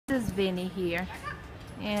This is Vinny here,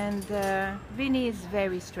 and Vinny is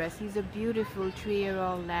very stressed. He's a beautiful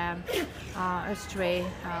 3-year-old lamb, a stray,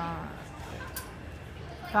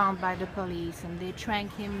 found by the police, and they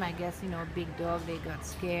tranked him. I guess, you know, big dog, they got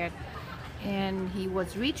scared, and he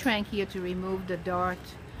was retranked here to remove the dart.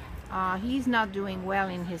 He's not doing well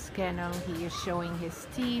in his kennel. He is showing his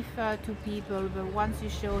teeth to people, but once you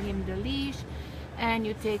show him the leash and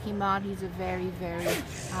you take him out, he's a very, very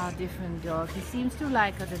different dog. He seems to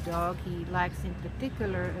like other dog. He likes in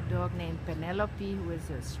particular a dog named Penelope, who is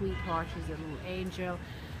a sweetheart. She's a little angel,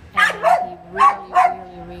 and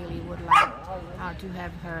he really would like to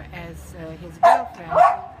have her as his girlfriend.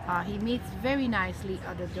 He meets very nicely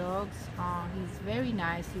other dogs. He's very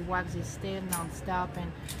nice. He wags his tail non-stop,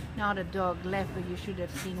 and now the dog left, but you should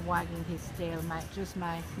have seen wagging his tail. My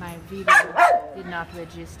video did not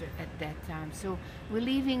register at that time. So we're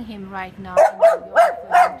leaving him right now in the yard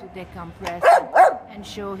for him to decompress and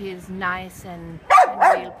show his nice and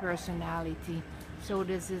real personality. So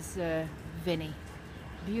this is Vinny.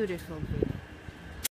 Beautiful Vinny.